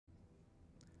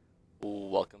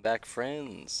Welcome back,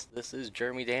 friends. This is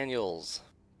Jeremy Daniels.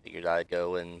 Figured I'd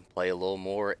go and play a little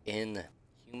more in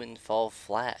Human Fall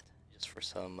Flat, just for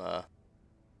some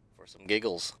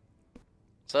giggles.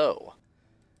 So,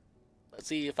 let's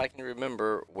see if I can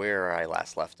remember where I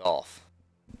last left off.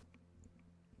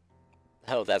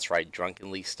 Oh, that's right,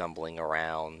 drunkenly stumbling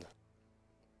around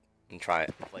and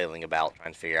flailing about,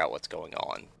 trying to figure out what's going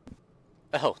on.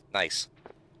 Oh, nice.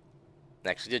 It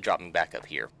actually did drop me back up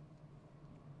here.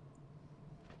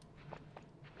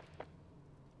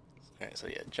 Alright, so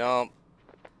yeah, jump.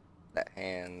 That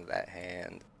hand, that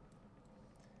hand.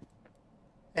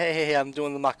 Hey, I'm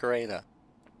doing the Macarena.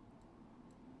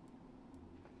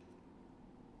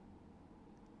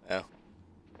 Oh.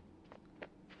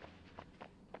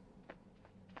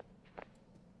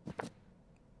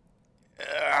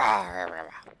 There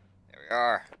we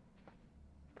are.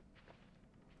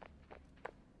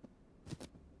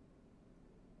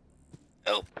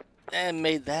 Oh, and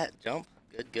made that jump.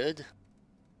 Good, good.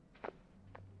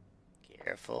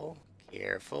 Careful,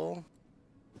 careful.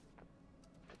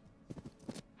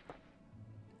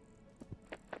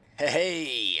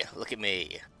 Hey, look at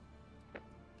me.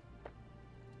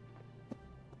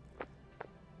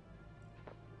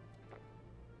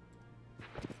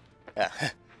 Yeah,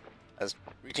 I was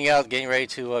reaching out, getting ready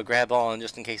to grab on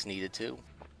just in case needed to.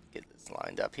 Get this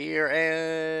lined up here,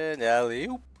 and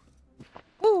alley-oop.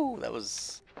 Woo, that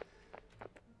was...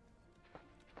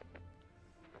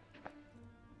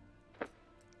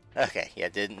 Okay, yeah,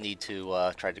 didn't need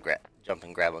to try to jump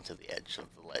and grab onto the edge of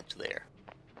the ledge there.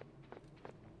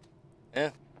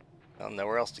 Yeah, well,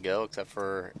 nowhere else to go except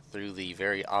for through the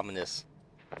very ominous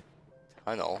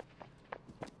tunnel.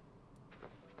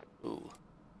 Ooh.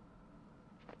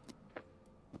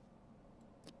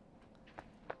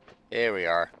 Here we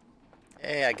are.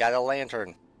 Hey, I got a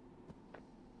lantern.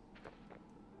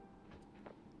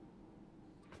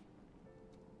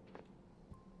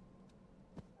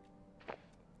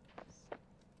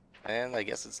 And I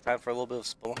guess it's time for a little bit of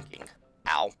spelunking.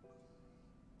 Ow.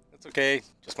 It's okay,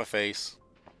 just my face.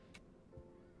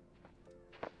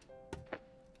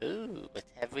 Ooh, what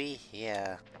have we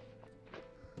here?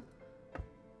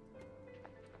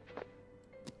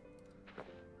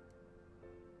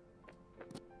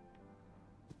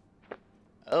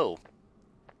 Oh.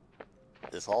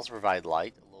 This also provides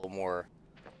light, a little more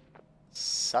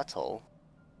subtle.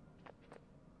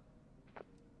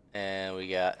 And we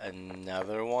got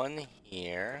another one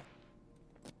here.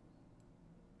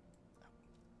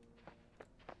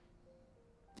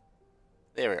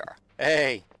 There we are.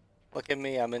 Hey! Look at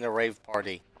me, I'm in a rave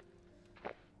party.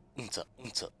 Unta,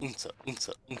 unta, unta,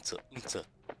 unta, unta, unta.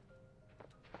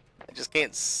 I just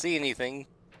can't see anything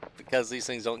because these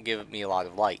things don't give me a lot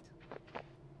of light.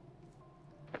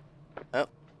 Oh,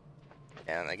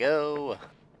 down I go.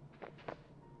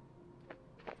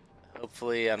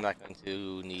 Hopefully I'm not going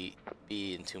to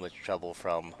be in too much trouble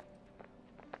from...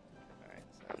 Alright,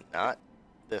 so not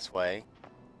this way.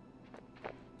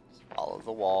 Just follow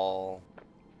the wall.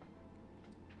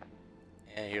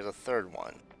 And here's a third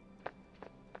one.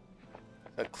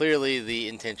 So clearly the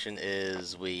intention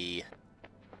is we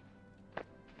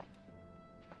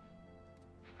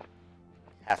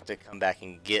have to come back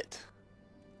and get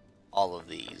all of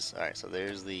these. Alright, so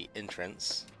there's the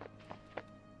entrance.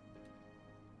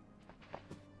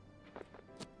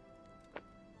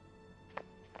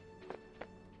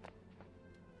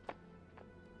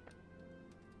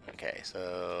 Okay,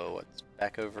 so what's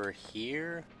back over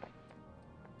here?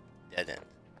 Dead end.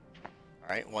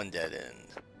 Alright, one dead end.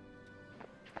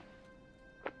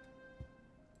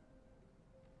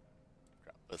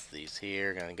 Drop both these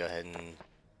here. Gonna go ahead and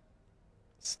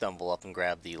stumble up and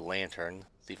grab the lantern.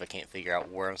 See if I can't figure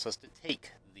out where I'm supposed to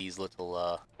take these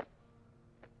little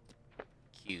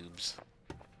cubes.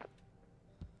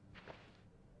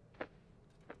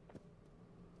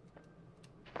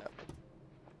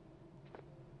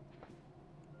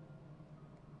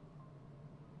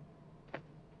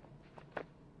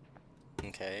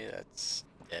 Okay, that's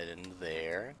dead end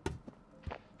there.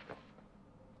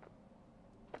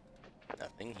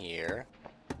 Nothing here.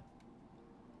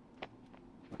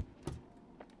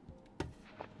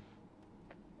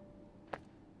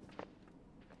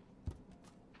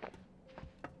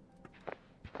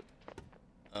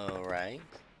 Alright.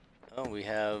 Oh, we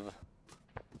have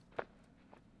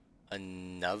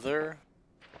another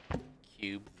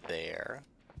cube there.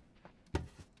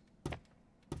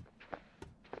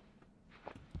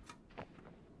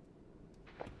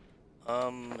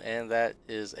 And that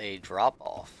is a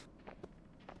drop-off.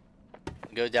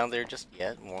 Go down there just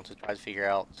yet. We want to try to figure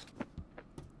out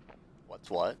what's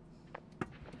what.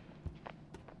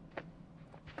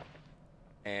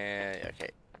 And okay.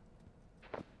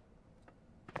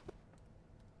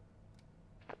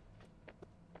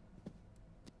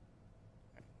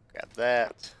 Grab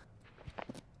that.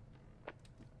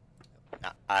 No,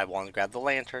 I want to grab the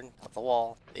lantern, not the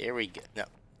wall. There we go. No.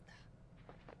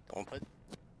 Don't put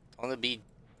on the bead.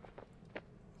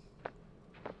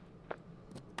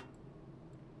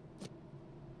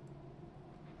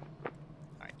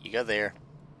 Alright, you go there.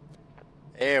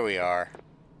 There we are.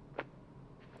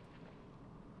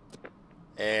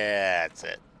 That's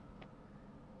it.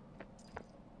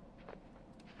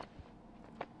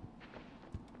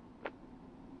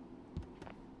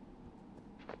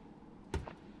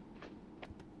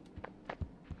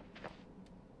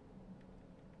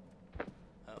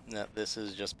 Oh, no, this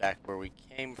is just back where we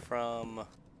came from.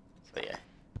 So yeah,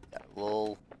 got a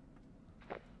little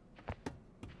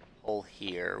hole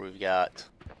here. We've got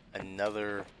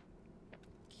another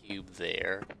cube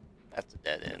there. That's a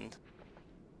dead end.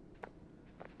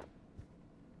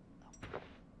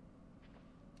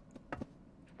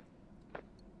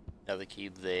 Another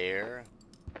cube there.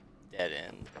 Dead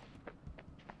end.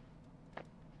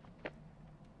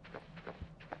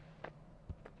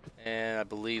 And I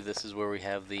believe this is where we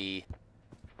have the...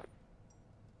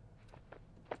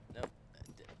 Nope.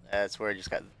 That's where I just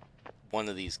got one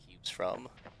of these cubes from.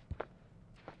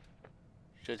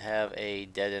 Should have a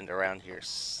dead end around here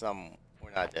some...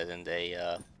 Or not dead end,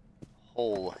 a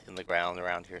hole in the ground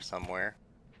around here somewhere.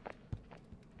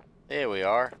 There we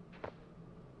are.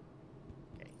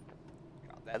 Okay.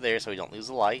 Drop that there so we don't lose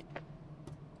the light.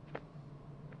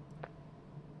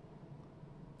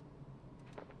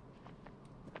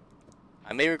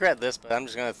 I may regret this, but I'm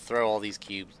just gonna throw all these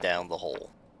cubes down the hole.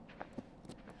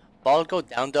 Ball go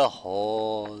down the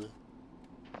hole.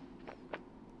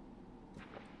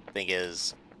 Thing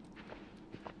is,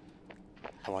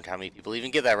 I wonder how many people even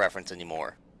get that reference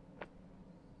anymore.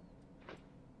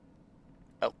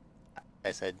 Oh,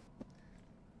 I said.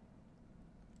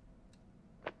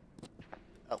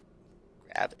 Oh,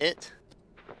 grab it.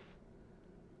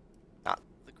 Not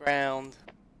the ground.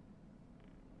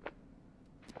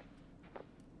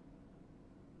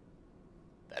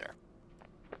 Better.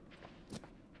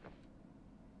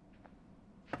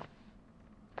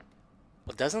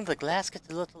 Well, doesn't the glass get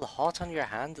a little hot on your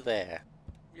hand there?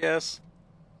 Yes.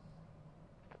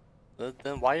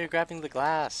 Then why are you grabbing the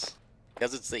glass?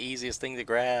 Because it's the easiest thing to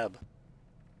grab.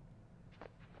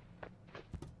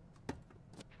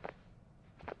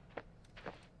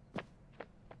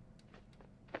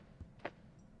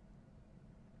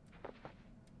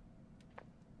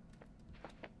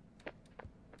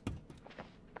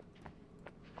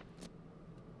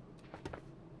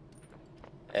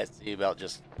 Let's see about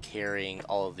just carrying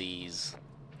all of these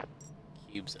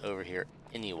cubes over here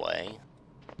anyway.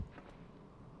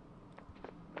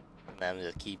 And I'm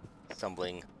going to keep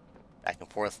stumbling back and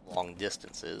forth long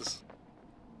distances.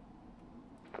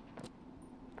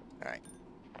 Alright.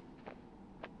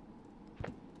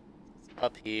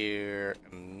 Up here,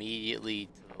 immediately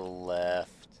to the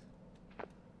left.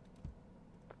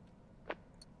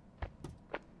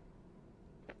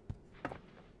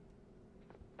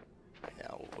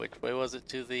 Now, which way was it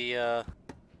to the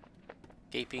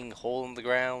gaping hole in the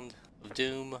ground of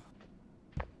doom?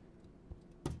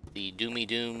 The Doomy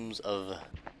Dooms of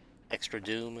Extra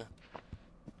Doom.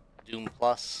 Doom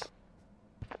Plus.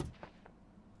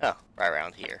 Oh, right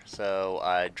around here. So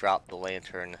I dropped the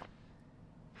lantern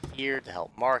here to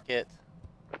help mark it.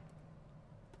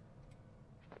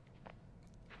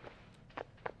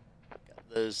 Got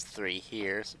those three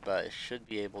here, but I should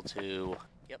be able to...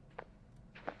 Yep.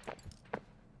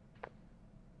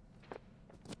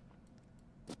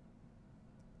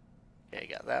 Okay,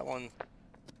 got that one.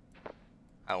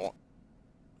 I won't...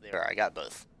 There, I got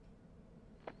both.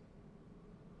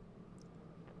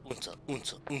 Unta,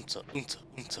 unta, unta, unta,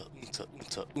 unta, unta,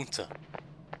 unta, unta.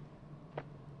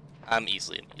 I'm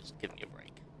easily amused. Give me a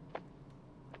break.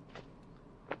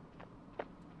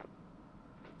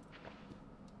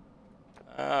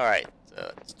 Alright,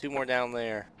 so it's two more down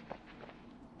there.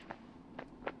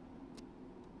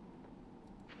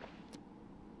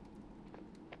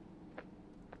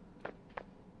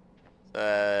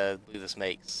 I believe this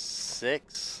makes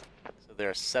 6. So there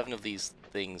are 7 of these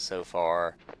things so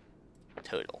far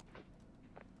total.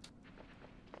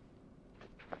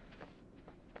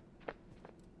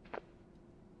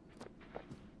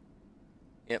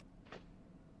 Yep.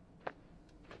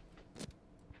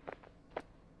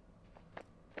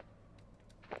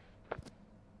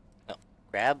 No,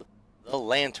 grab the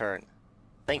lantern.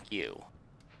 Thank you.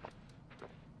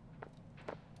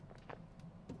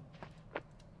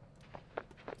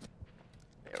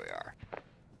 There we are.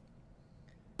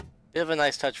 Bit of a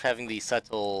nice touch having the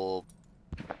subtle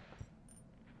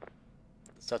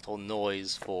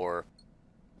noise for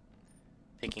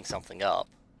picking something up.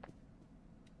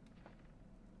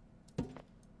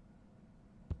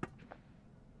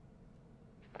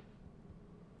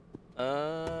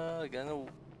 Gonna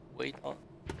wait on.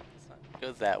 Let's not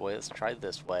go that way. Let's try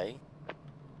this way.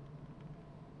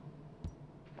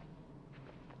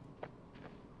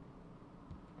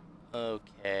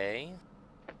 Okay.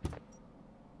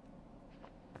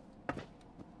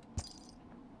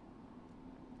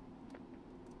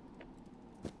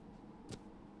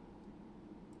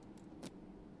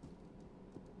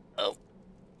 Oh,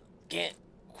 can't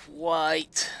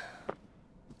quite.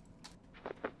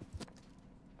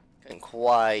 Can't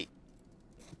quite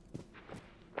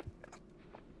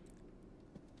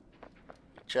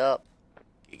reach up.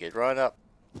 You could run up,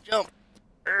 jump.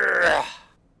 Urgh.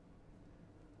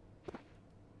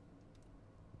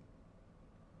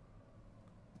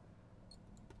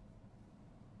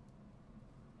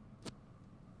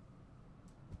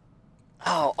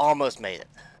 Oh, almost made it.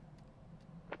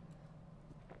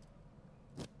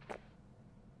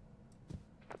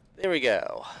 There we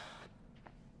go.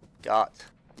 Got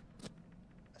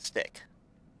a stick.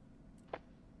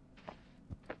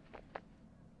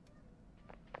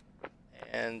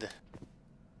 And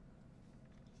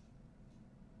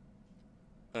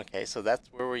okay, so that's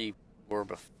where we were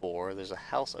before. There's a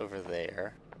house over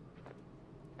there.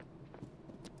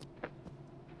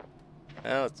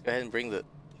 Oh, let's go ahead and bring the...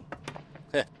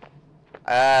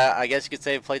 I guess you could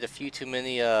say I played a few too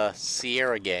many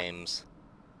Sierra games.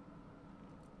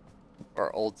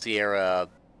 Or old Sierra...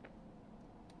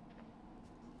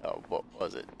 Oh, what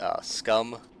was it?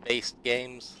 Scum-based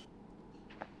games?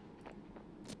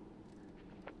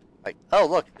 Like, oh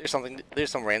look,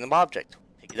 there's some random object.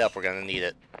 Pick it up, we're gonna need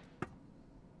it.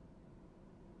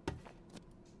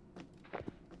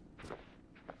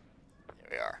 There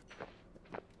we are.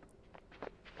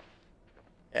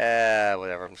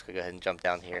 Whatever, I'm just gonna go ahead and jump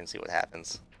down here and see what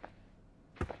happens.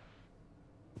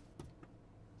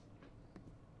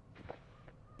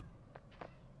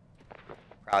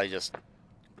 Probably just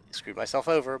screwed myself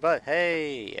over, but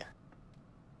hey!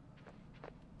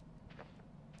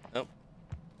 Nope.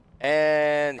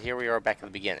 And here we are back at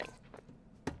the beginning.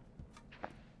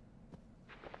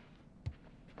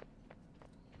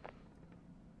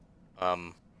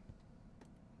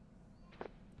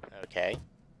 Okay.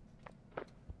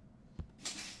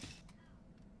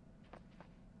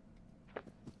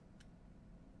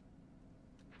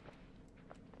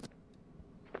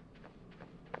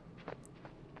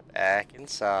 Back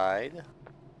inside.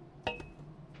 So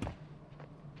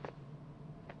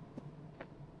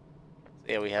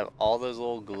yeah, we have all those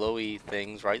little glowy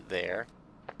things right there.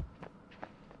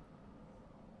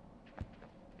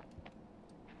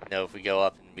 Now if we go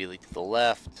up and immediately to the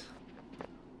left.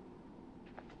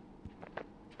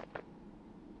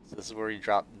 So this is where we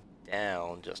dropped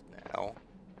down just now.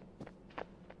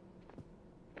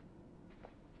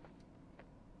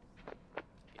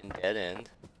 In dead end.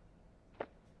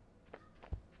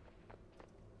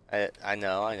 I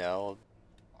know.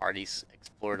 Already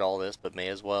explored all this, but may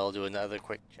as well do another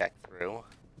quick check through.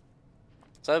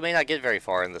 So I may not get very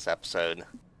far in this episode.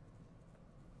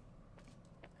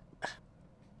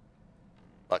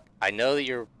 Look, I know that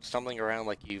you're stumbling around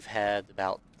like you've had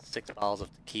about 6 bottles of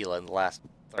tequila in the last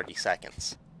 30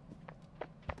 seconds.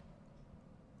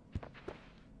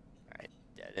 Alright,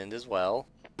 dead end as well.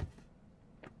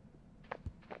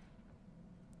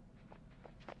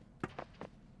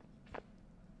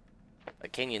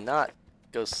 But can you not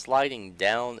go sliding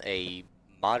down a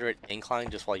moderate incline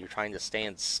just while you're trying to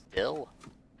stand still?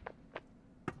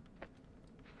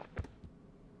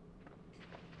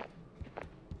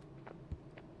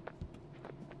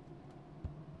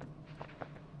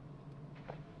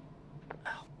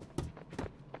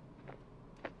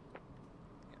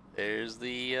 There's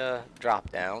the drop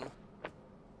down.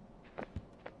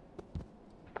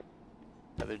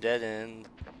 Another dead end.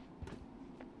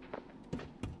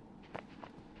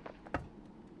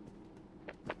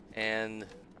 And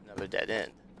another dead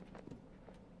end.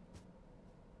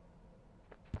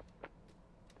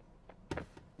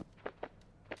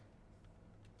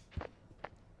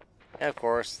 And of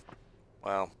course,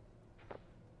 well,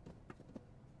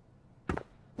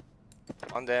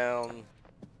 on down.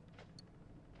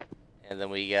 And then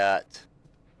we got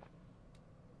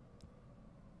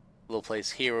a little place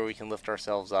here where we can lift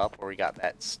ourselves up, where we got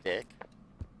that stick.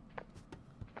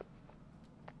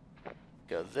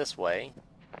 Go this way.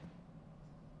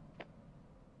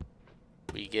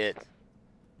 We get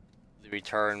the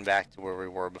return back to where we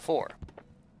were before.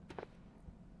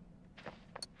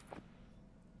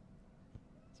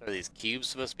 So are these cubes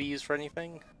supposed to be used for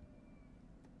anything?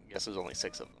 I guess there's only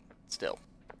 6 of them. Still.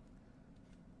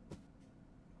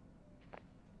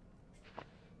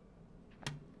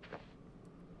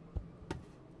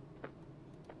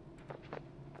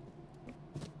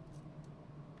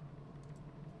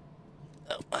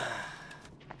 Oh. Try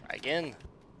again.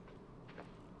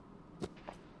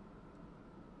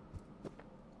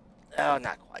 Oh,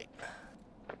 not quite.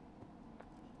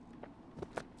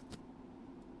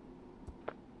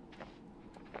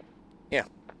 Yeah.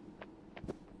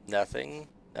 Nothing.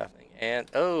 Nothing. And,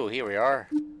 oh, here we are.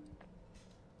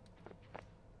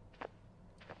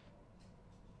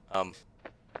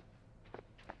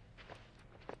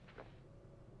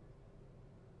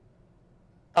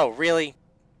 Oh, really?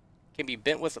 Can be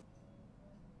bent with a...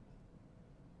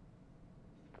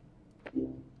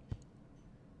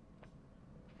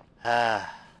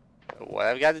 what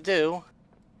I've got to do...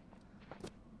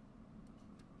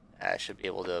 I should be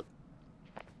able to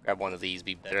grab one of these,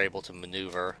 be better able to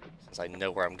maneuver, since I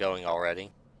know where I'm going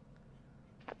already.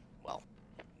 Well,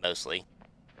 mostly.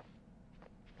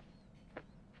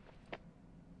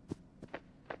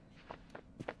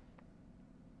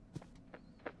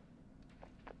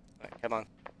 Alright, come on.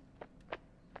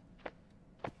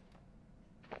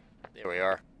 There we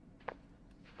are.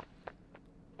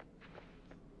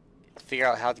 Figure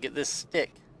out how to get this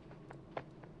stick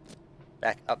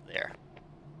back up there.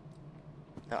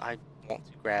 Now I want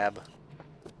to grab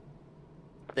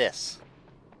this.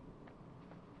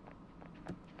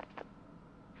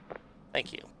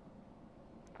 Thank you.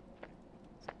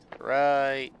 To the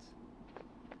right.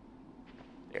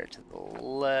 There to the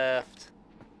left.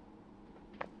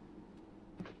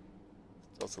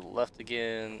 Still to the left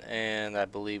again. And I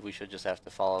believe we should just have to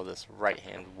follow this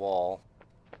right-hand wall.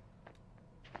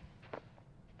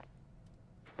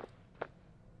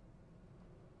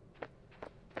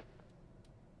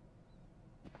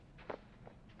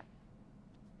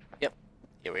 Yep.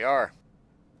 Here we are.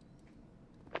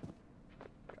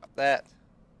 Got that.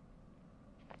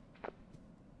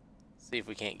 See if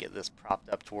we can't get this propped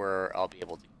up to where I'll be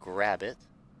able to grab it.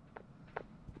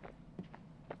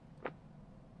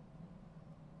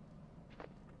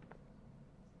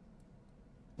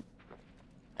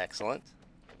 Excellent.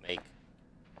 Make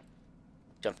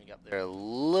jumping up there a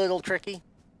little tricky.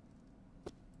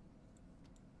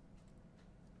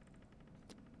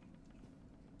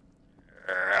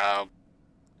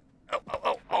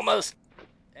 Oh, almost.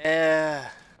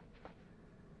 There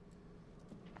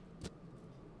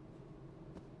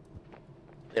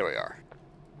we are.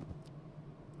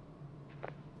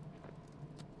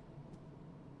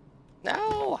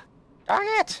 No! Darn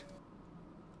it!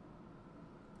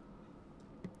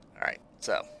 Alright,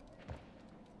 so.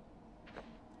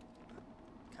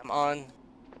 Come on.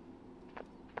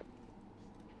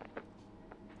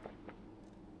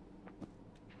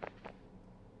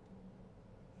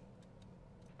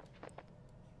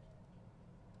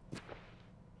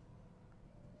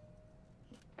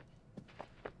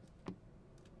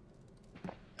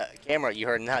 Camera, you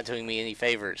are not doing me any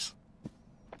favors.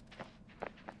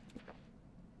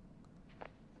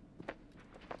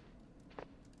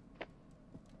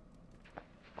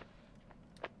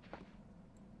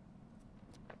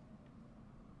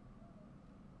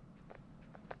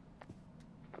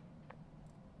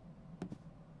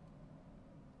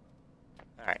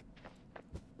 Alright.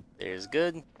 There's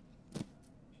good.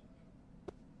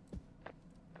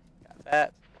 Got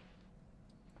that.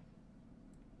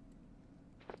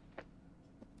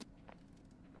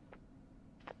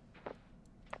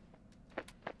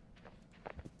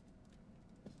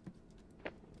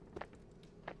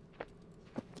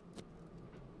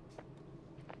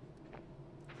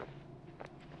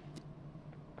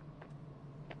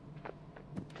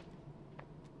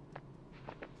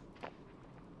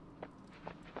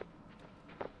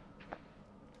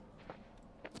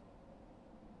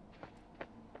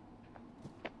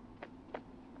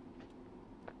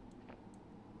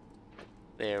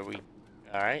 There we...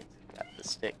 Alright. Got the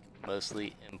stick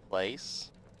mostly in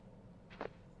place.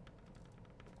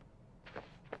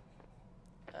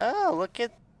 Oh, look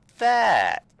at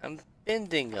that! I'm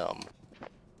bending them.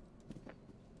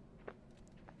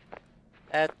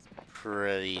 That's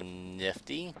pretty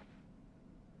nifty.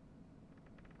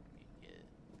 Get it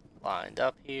lined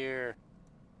up here.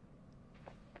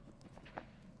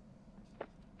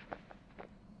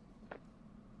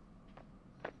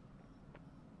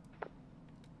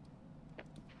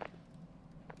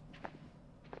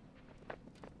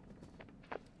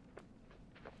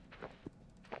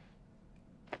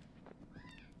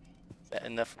 Is that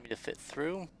enough for me to fit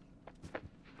through?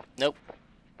 Nope.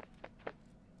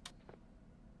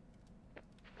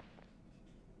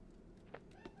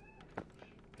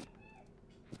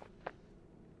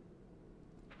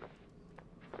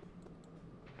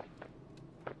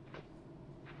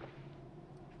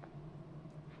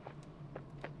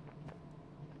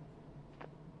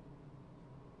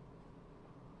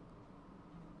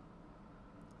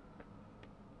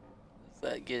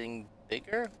 that getting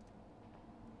bigger?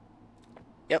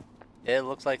 Yep, it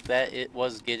looks like that it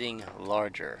was getting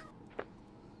larger.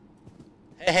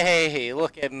 Hey,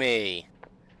 look at me!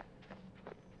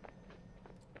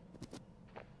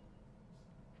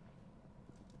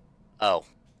 Oh,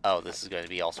 this is going to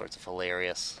be all sorts of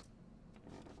hilarious.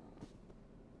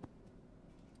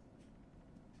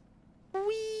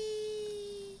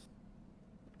 Whee!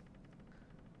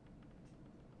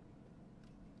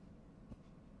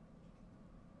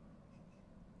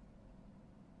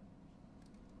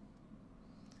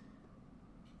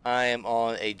 I am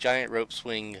on a giant rope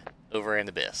swing over an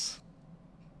abyss.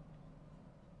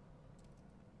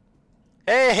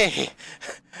 Hey!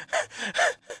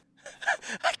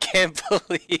 I can't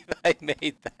believe I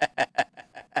made that.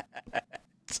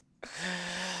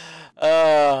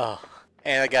 Oh,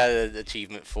 and I got an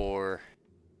achievement for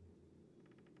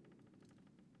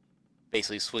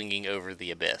basically swinging over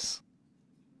the abyss.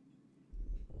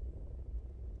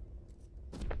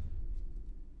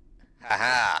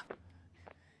 Haha!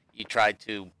 You tried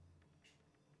to...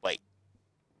 Wait.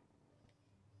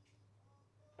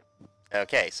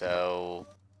 Okay, so...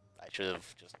 I should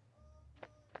have just...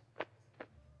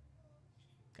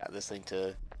 got this thing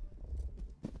to...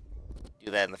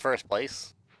 do that in the first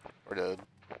place. Or to...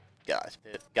 got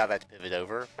that to pivot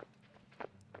over.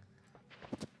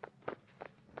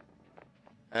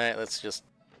 Alright, let's just...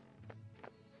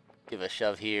 give a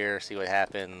shove here, see what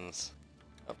happens.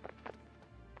 Oh.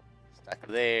 Stuck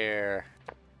there.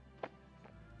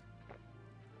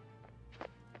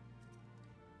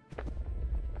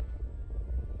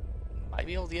 Might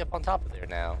be able to get up on top of there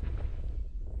now.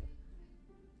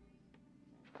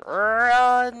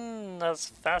 Run as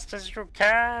fast as you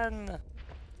can!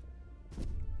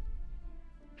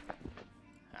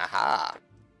 Aha!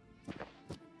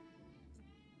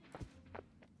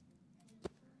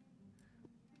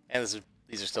 And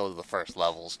these are still the first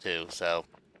levels too, so...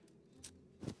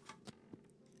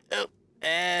 Oh,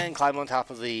 and climb on top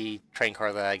of the train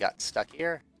car that I got stuck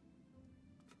here.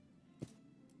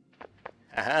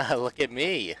 Haha, look at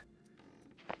me!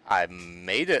 I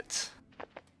made it!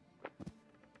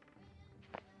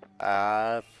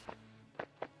 Now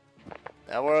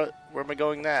where am I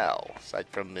going now? Aside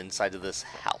from inside of this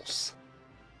house.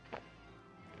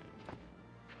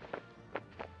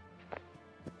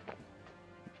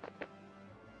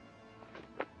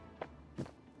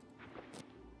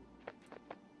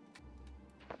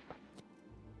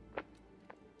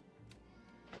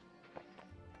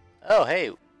 Oh,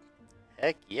 hey!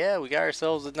 Heck yeah, we got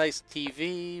ourselves a nice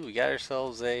TV, we got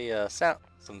ourselves a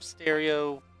some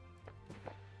stereo.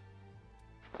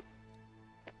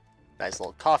 Nice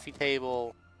little coffee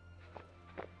table.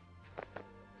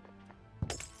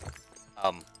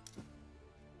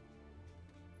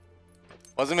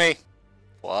 Wasn't me.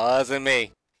 Wasn't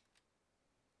me.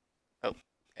 Oh,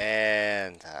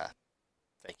 and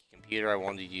thank you, computer. I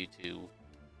wanted you to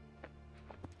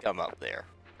come up there.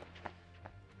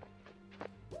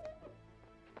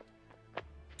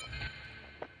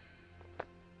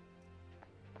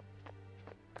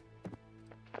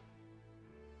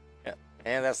 Yeah,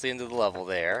 and that's the end of the level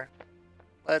there.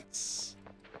 Let's...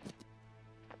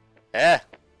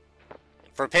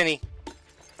 for a penny.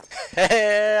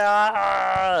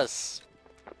 Yes!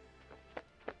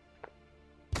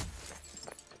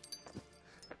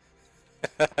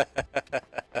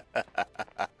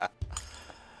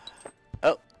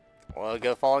 Oh, well,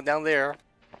 go falling down there.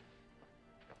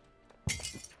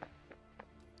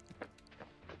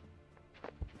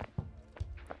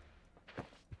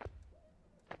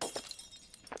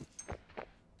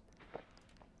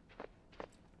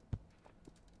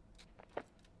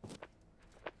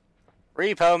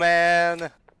 Repo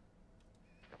Man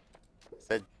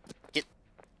said, "Get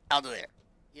out of there."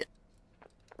 Get.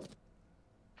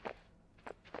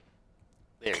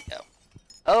 There you go.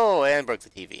 Oh, and broke the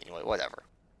TV anyway. Whatever.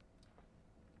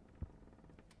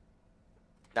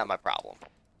 Not my problem.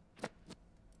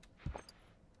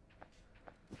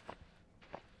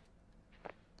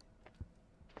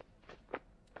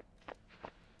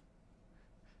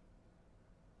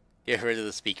 Get rid of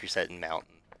the speaker set in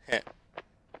mountain.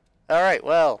 Alright,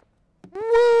 well.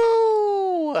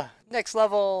 Woo! Next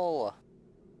level!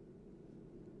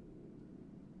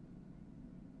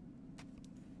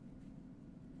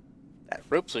 That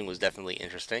rope swing was definitely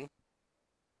interesting.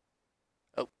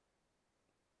 Oh.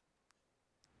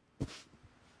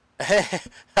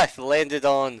 I've landed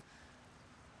on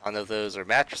one of those are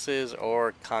mattresses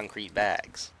or concrete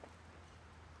bags.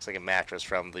 Looks like a mattress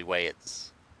from the way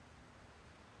it's...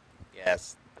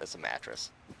 Yes, that's a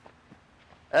mattress.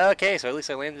 Okay, so at least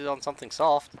I landed on something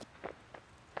soft.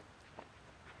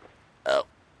 Oh.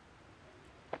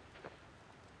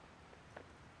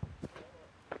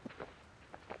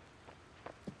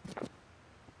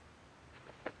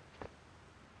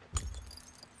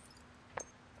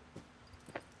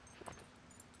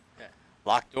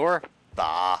 Locked door?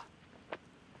 Bah.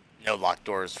 No locked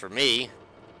doors for me.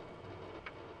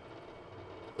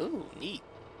 Ooh, neat.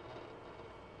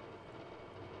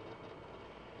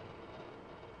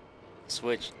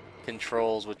 Switch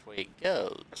controls which way it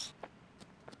goes.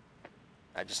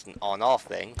 Not just an on-off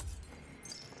thing.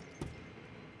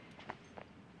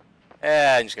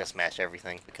 I'm just gonna smash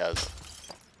everything because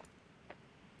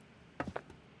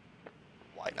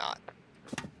why not?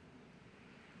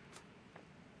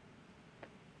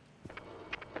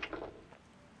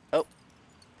 Oh,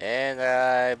 and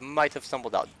I might have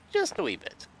stumbled out just a wee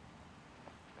bit.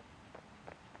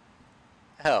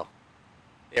 Oh,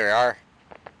 there we are.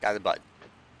 Got the button.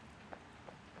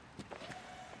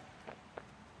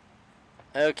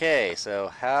 Okay, so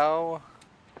how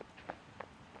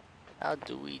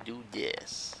do we do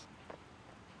this?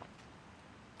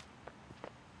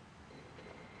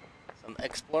 Some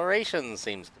exploration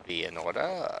seems to be in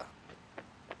order.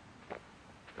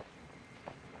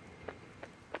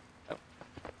 Oh,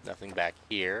 nothing back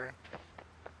here.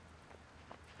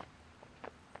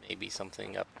 Maybe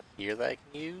something up here that I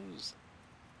can use?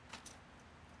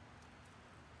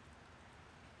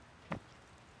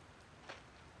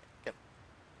 Yep.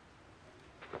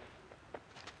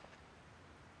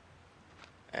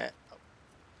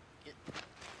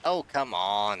 Oh, come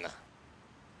on.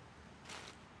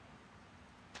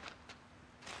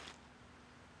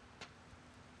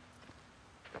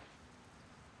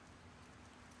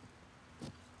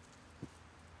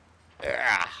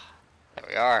 There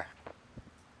we are.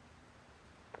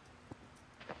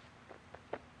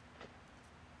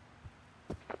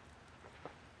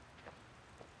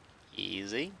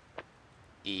 Easy.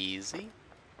 Easy.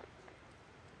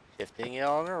 Shifting it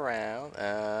on around.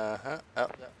 Uh-huh. Oh,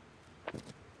 no.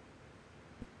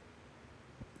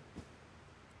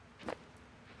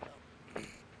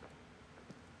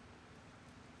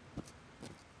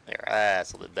 There,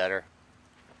 that's a little bit better.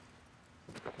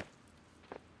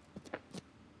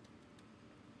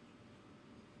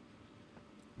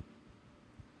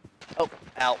 Oh,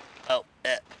 ow, oh,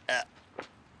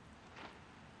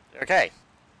 Okay.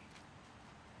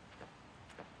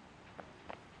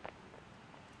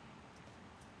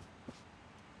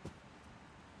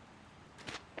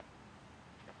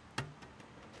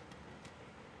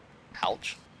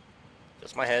 Ouch.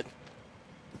 Just my head.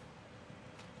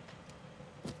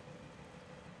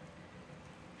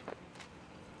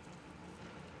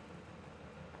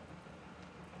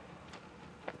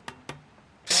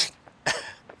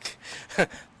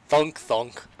 Thunk,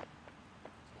 thunk.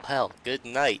 Well, good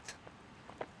night.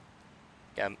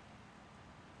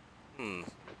 Hmm.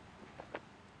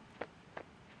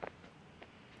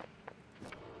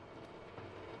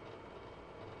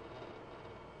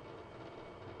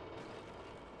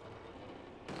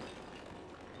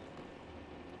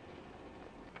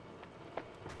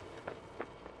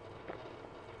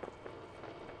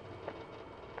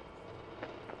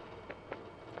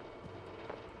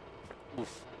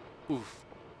 Oof. Oof.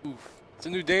 Oof. It's a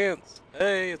new dance.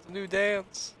 Hey, it's a new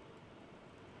dance.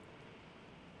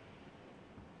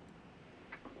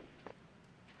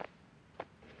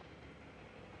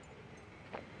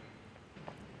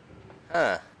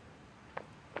 Huh.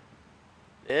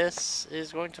 This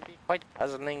is going to be quite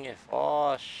puzzling if...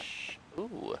 Oh,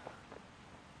 ooh.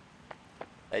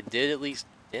 I did at least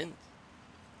dent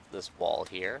this wall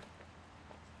here.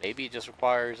 Maybe it just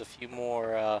requires a few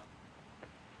more, a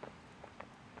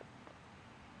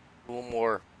little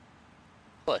more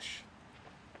push.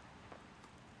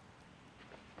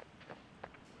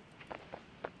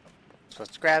 So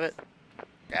let's grab it.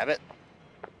 Grab it.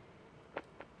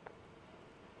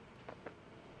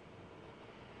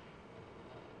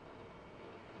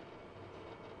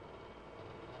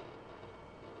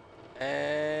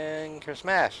 And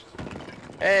smash.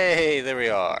 Hey, there we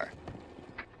are.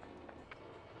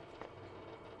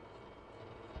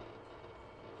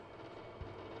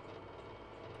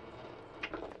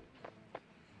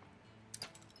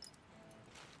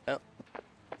 Oh,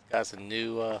 got some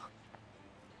new, if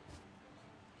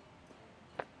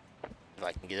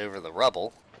I can get over the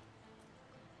rubble.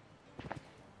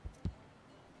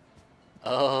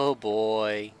 Oh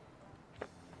boy.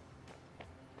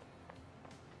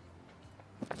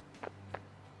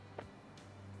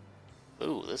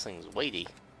 Ooh, this thing's weighty.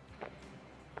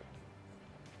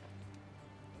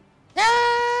 Ah!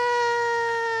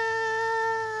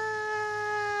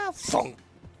 Thunk.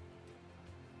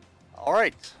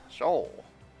 Alright, so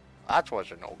that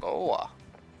was a no-go.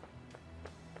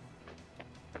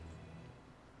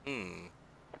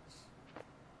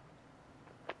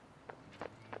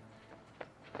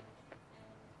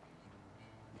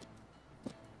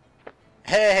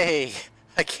 Hey!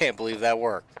 I can't believe that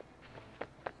worked.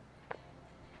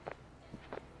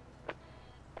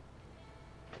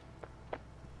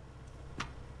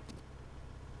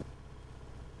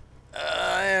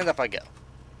 And up I go.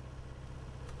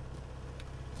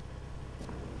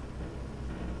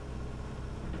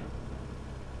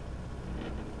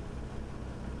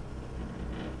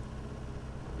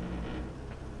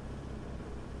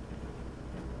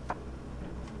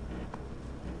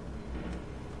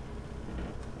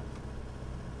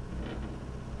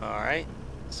 Alright,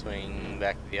 swing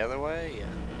back the other way.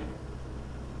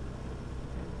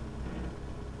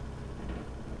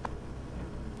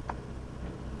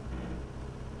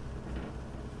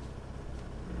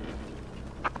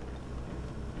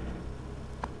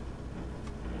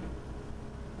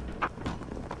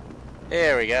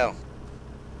 There we go.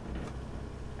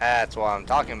 That's what I'm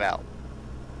talking about.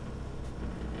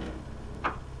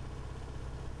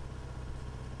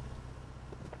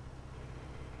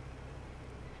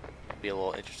 Be a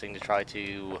little interesting to try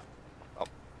to. Oh,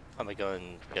 I'm gonna go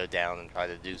and go down and try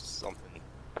to do something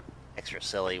extra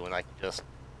silly when I can just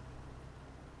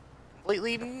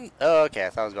completely. Oh, okay, I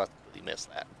thought I was about to completely miss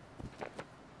that.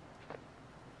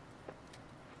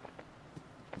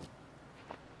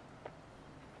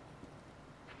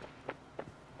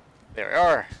 There we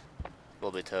are. A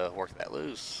little bit to work that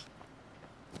loose.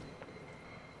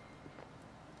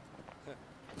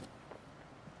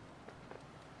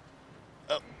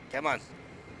 Oh, come on.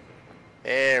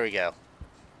 There we go.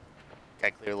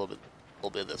 Gotta clear a little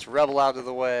bit of this rubble out of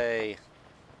the way.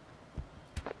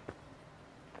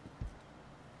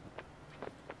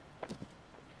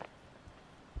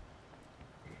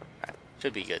 Right,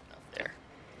 should be good enough there.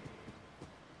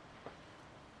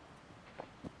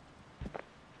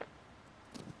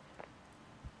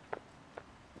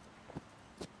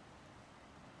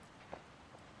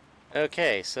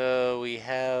 Okay, so we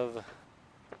have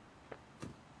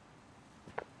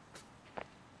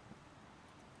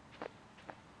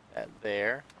that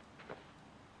there.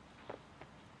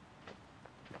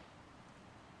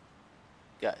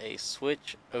 Got a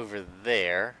switch over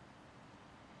there.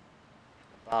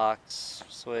 Box,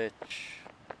 switch.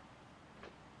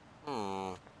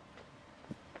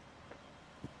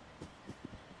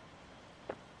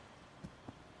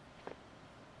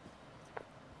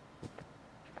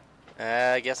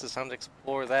 I guess it's time to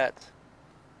explore that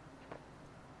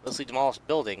mostly demolished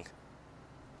building.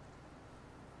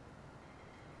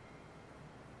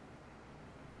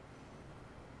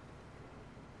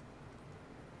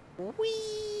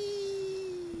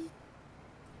 Whee!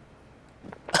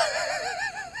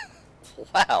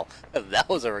 Wow, that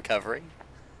was a recovery.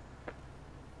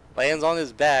 Lands on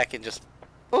his back and just,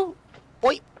 oh,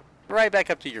 boy, right back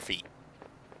up to your feet.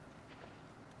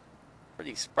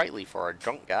 Pretty sprightly for a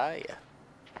drunk guy.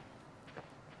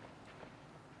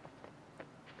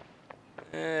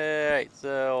 Alright,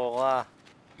 so,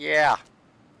 yeah.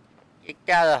 You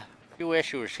got a few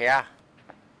issues here.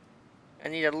 I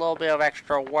need a little bit of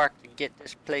extra work to get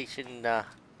this place in, up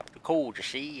to code, you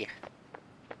see.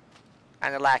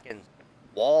 Kinda lacking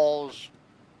walls,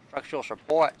 structural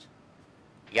support.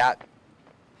 You got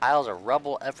piles of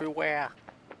rubble everywhere.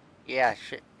 Yeah,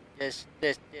 shit. This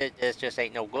just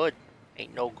ain't no good.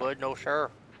 Ain't no good, no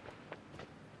sir.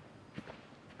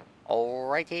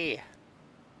 Alrighty.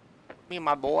 Me and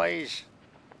my boys.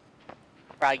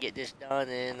 Probably get this done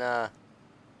in, let's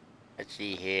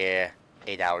see here.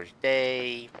 8 hours a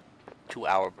day.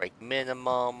 2-hour break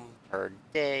minimum per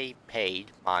day.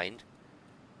 Paid, mind.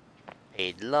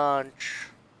 Paid lunch.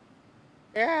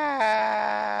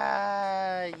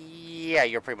 Yeah,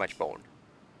 you're pretty much boned.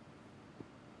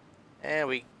 And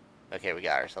we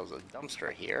got ourselves a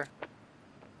dumpster here.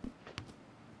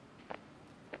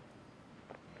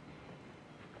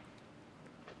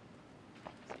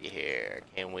 Let's see here,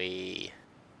 can we?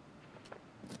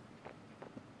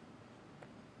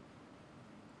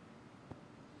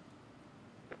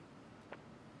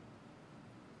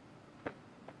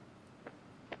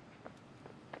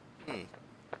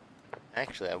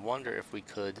 Actually, I wonder if we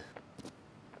could.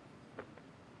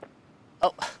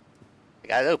 Oh, I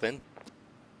got it open.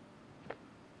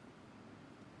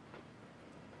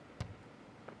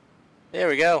 There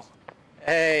we go.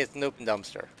 Hey, it's an open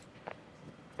dumpster.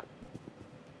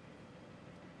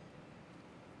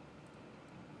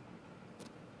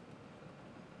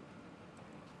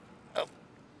 Oh,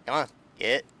 come on,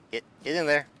 get in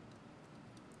there.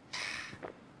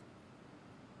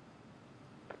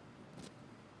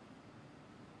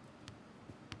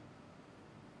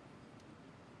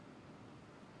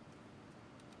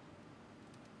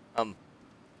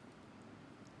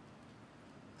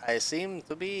 I seem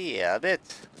to be a bit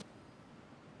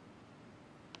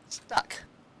stuck.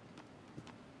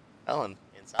 Well, I'm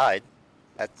inside.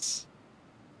 That's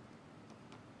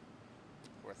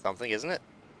worth something, isn't it?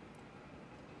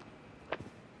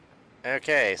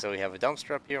 Okay, so we have a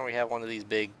dumpster up here, and we have one of these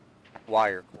big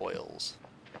wire coils.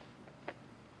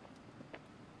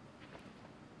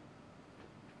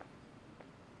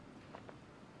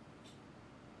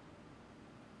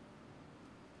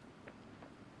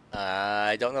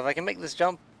 I don't know if I can make this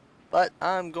jump, but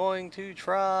I'm going to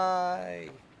try.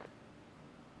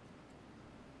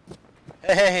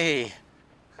 Hey!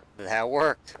 That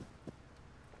worked.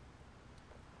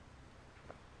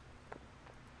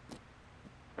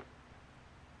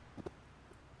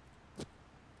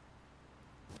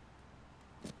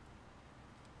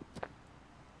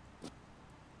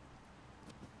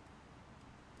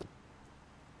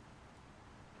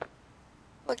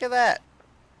 Look at that.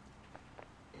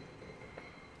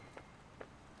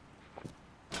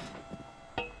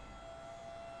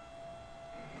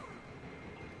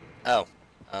 Oh,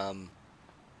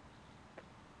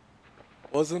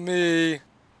 wasn't me.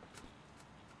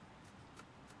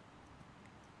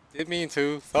 Didn't mean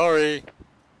to. Sorry.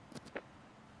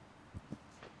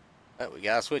 Oh, we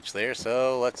got a switch there,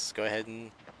 so let's go ahead and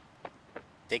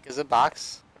take as a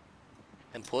box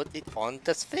and put it on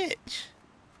the switch.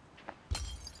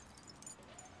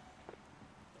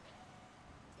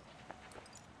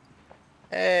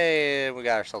 Hey, we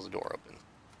got ourselves a door open.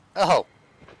 Oh,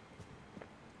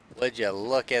 would you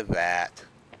look at that?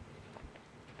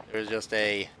 There's just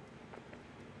a...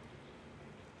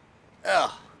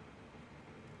 Oh.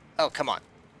 Oh, come on.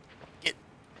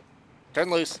 Turn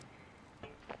loose.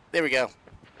 There we go.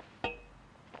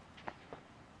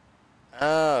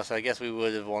 Oh, so I guess we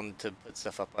would have wanted to put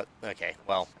stuff up, but... Okay,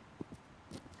 well.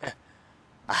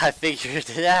 I figured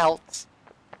it out.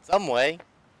 Some way.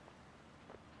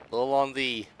 A little on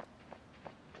the...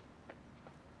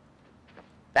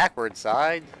 backward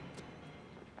side.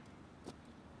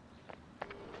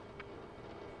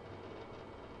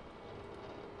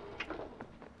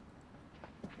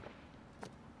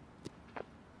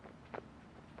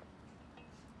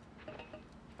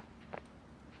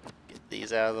 Get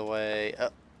these out of the way.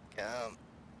 Up, come.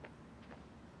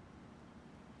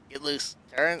 Get loose.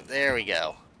 Turn. There we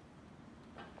go.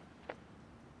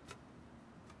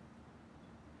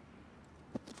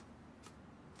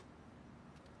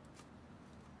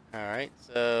 Alright,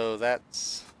 so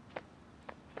that's...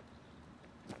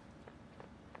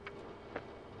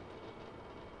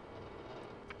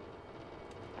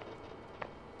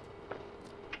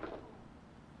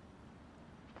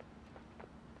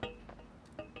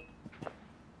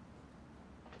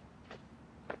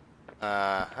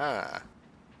 Uh-huh. So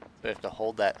we have to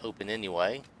hold that open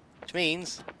anyway, which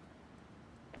means...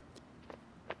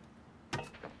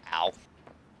 Ow.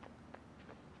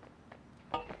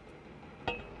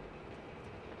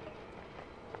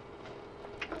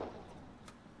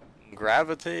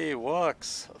 Gravity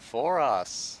works for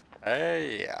us.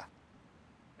 Hey.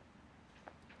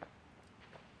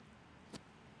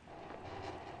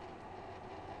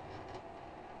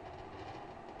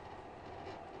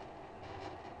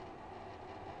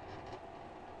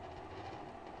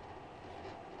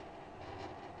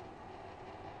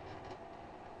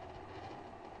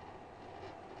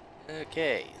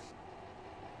 Okay.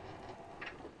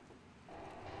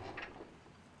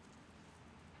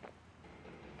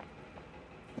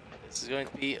 This is going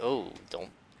to be... Oh, don't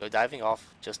go diving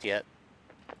off just yet.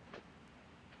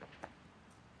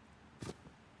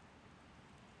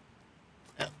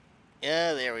 Oh,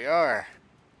 yeah, there we are.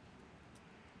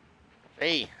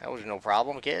 Hey, that was no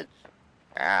problem, kids.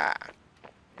 Ah.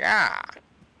 Yeah.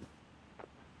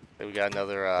 So we got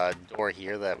another door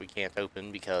here that we can't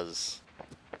open because...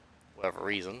 whatever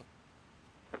reason.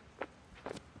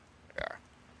 There.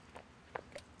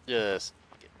 Just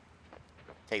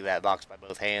take that box by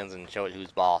both hands and show it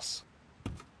who's boss.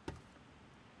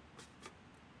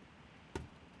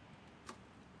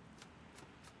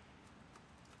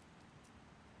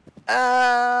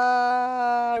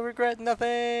 I regret nothing.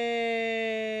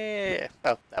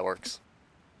 Oh, that works.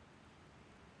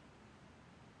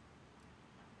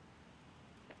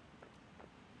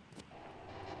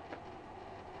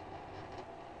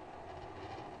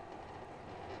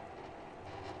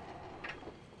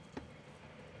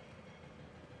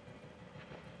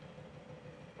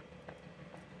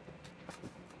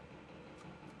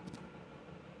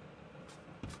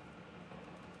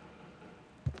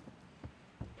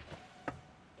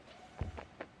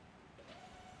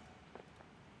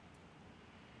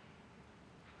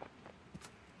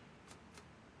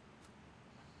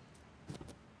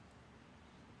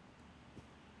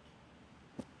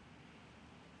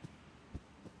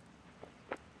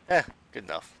 Good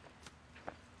enough.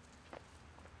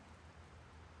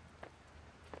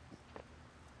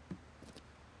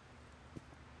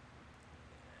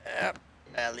 Yep,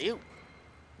 alley-oop.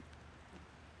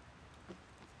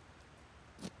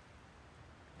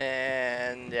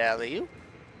 And alley-oop.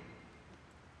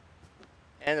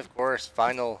 And of course,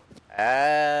 final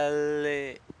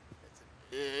alley-oop.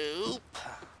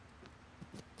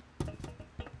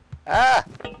 Ah!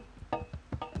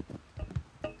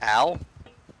 Ow.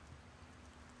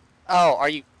 Oh, are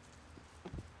you...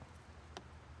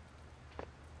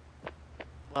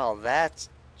 Well, that's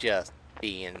just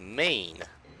being mean.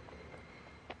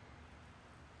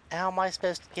 How am I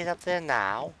supposed to get up there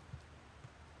now?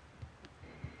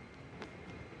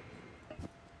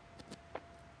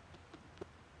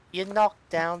 You knocked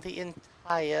down the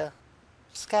entire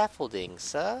scaffolding,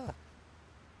 sir.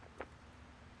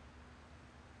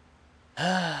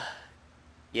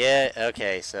 Yeah,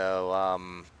 okay, so,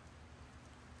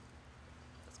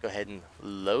 let's go ahead and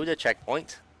load a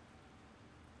checkpoint.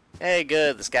 Hey,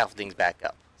 good, the scaffolding's back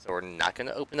up. So we're not going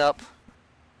to open up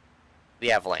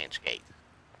the avalanche gate.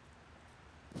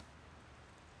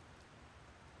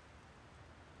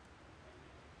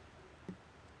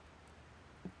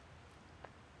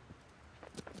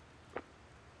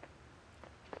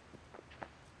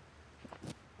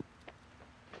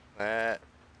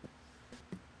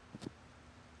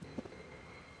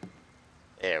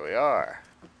 There we are.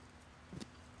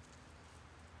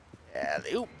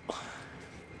 Alley-oop.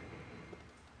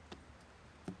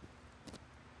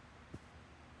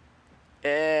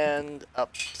 And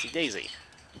upsy daisy.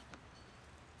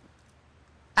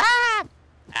 Ah!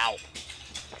 Ow.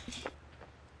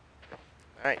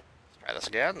 Alright, let's try this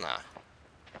again.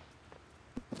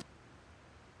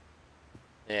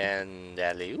 And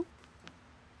alley-oop.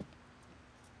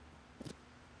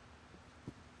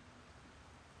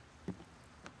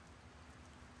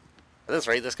 At this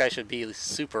rate, this guy should be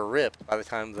super ripped by the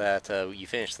time that you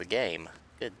finish the game.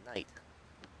 Good night.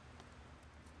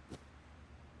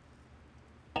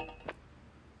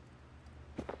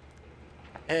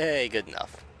 Hey, good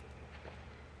enough.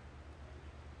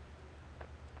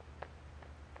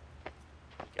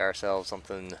 Get ourselves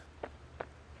something.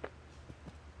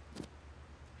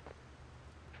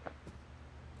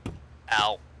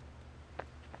 Ow.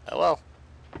 Oh well.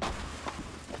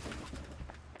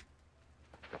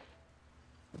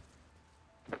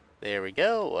 There we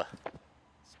go.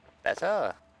 It's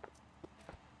better.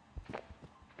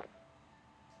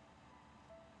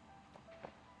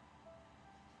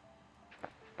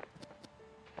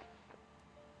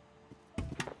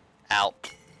 Ow.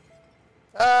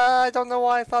 I don't know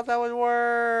why I thought that would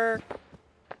work.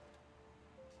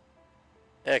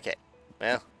 Okay.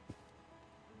 Well.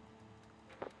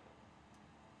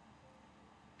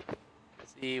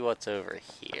 Let's see what's over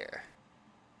here.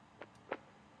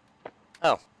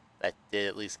 Oh. That did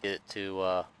at least get it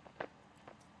to,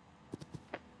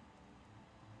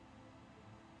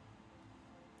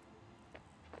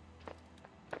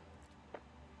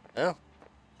 Oh.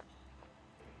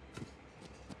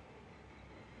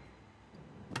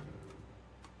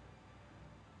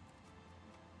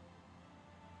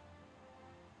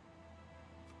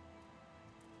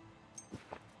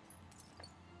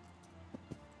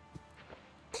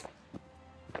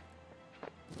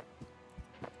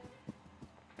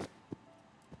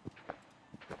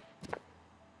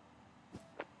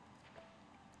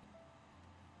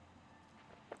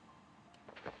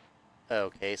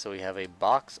 Okay, so we have a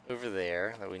box over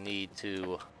there that we need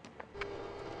to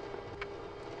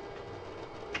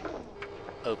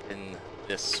open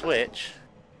this switch.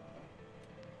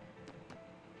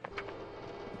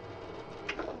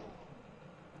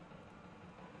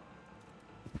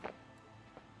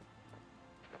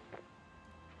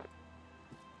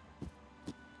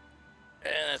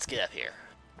 And let's get up here.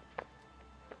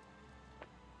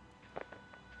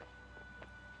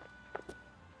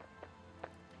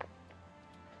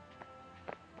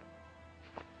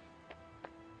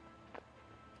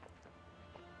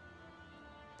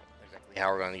 Exactly how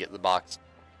we're going to get the box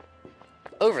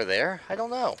over there, I don't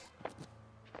know.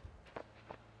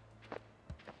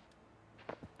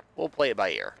 We'll play it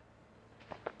by ear.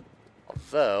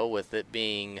 Although, with it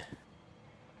being...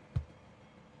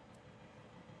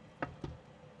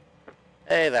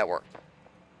 Hey, that worked.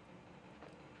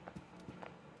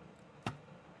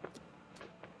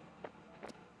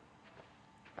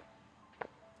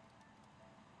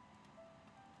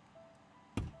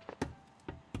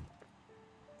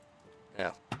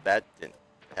 No, that didn't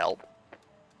help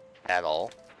at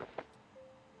all.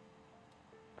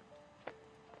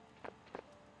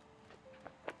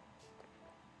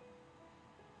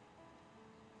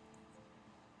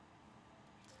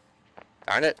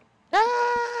 Darn it. Ah!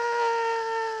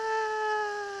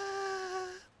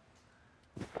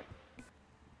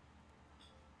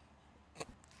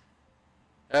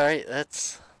 Alright,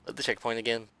 let's load the checkpoint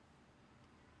again.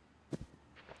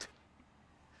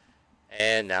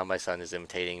 And now my son is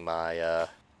imitating my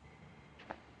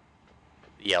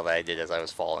yell that I did as I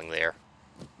was falling there.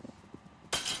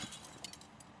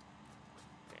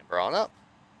 Camber on up.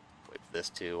 Wait for this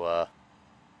to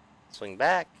swing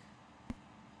back.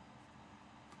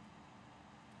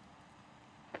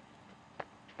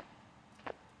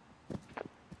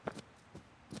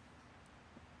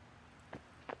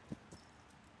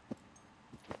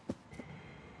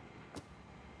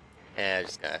 And I'm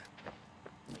just gonna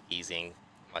easing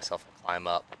myself to climb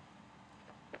up.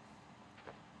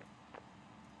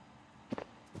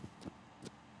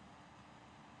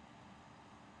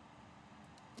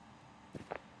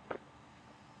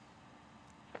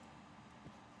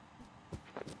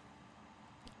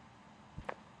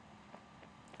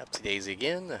 Upsy daisy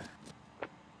again.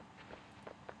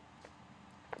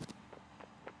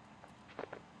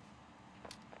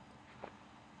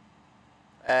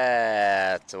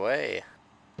 That's away.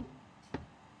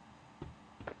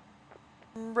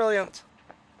 Brilliant.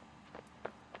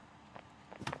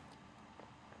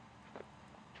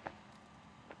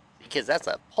 Because that's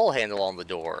a pull handle on the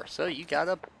door, so you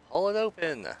gotta pull it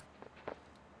open.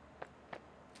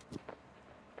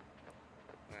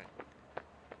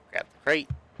 Grab the crate.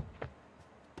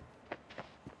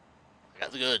 I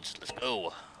got the goods. Let's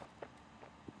go.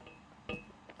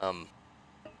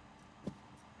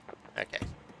 Okay.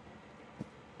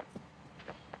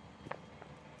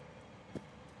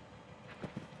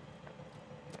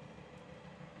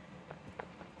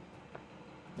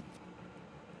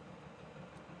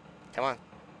 Come on.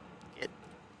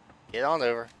 Get on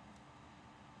over.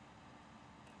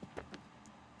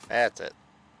 That's it.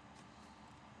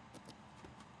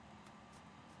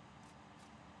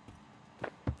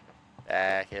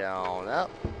 Back it on up.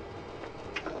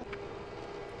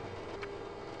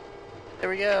 There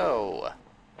we go.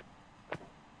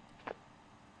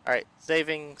 Alright,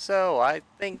 saving. So I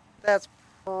think that's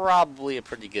probably a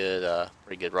pretty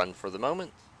good run for the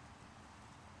moment.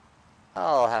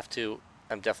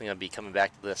 I'm definitely gonna be coming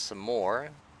back to this some more.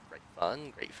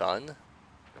 Great fun.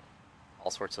 All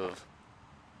sorts of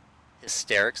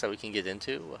hysterics that we can get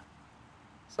into.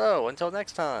 So until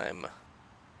next time,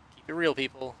 keep it real,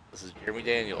 people. This is Jeremy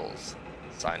Daniels,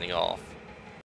 signing off.